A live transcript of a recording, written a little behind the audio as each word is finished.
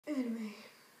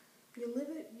You live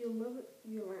it, you love it,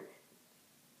 you learn it.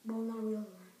 Well, not really learn,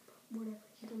 but whatever.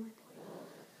 You know my point.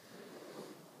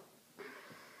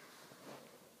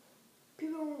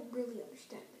 People don't really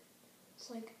understand it. It's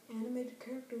like animated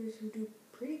characters who do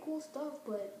pretty cool stuff,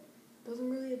 but doesn't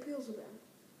really appeal to them.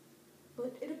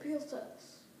 But it appeals to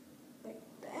us, like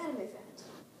the anime fans.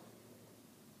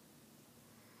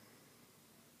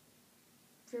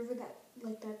 If you're ever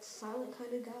that silent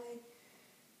kind of guy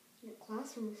in your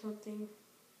classroom or something,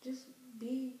 just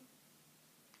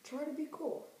try to be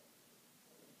cool.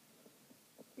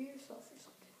 Be yourself or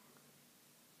something.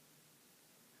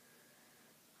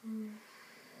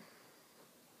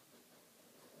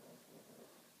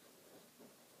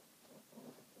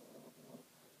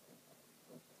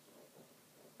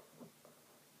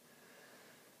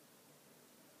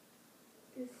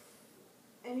 If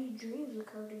any dreams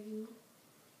occur to you,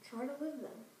 try to live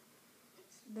them.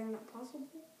 If they're not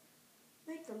possible,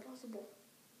 make them possible.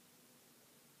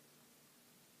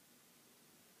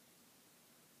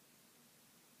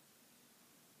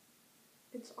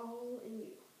 It's all in you.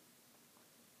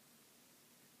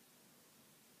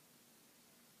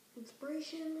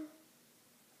 Inspiration,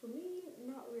 for me,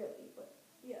 not really, but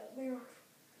yeah, they are.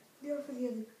 They are for the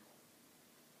other.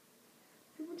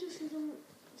 People just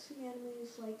see anime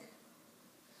as like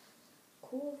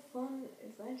cool, fun,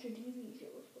 adventure TV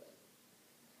shows, but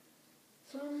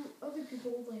some other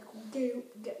people like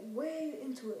get way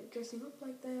into it, dressing up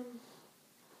like them,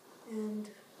 and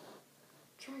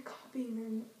try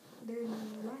copying their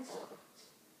lifestyles.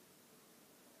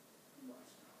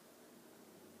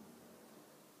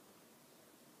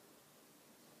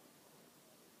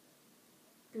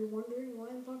 If you're wondering why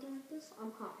I'm talking like this,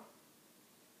 I'm high.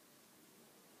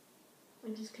 I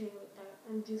just came with that.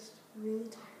 I'm just really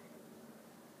tired.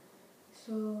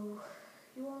 So,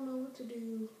 you all know what to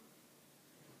do.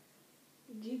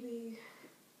 GB,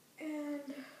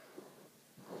 and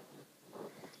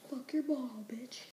fuck your ball, bitch.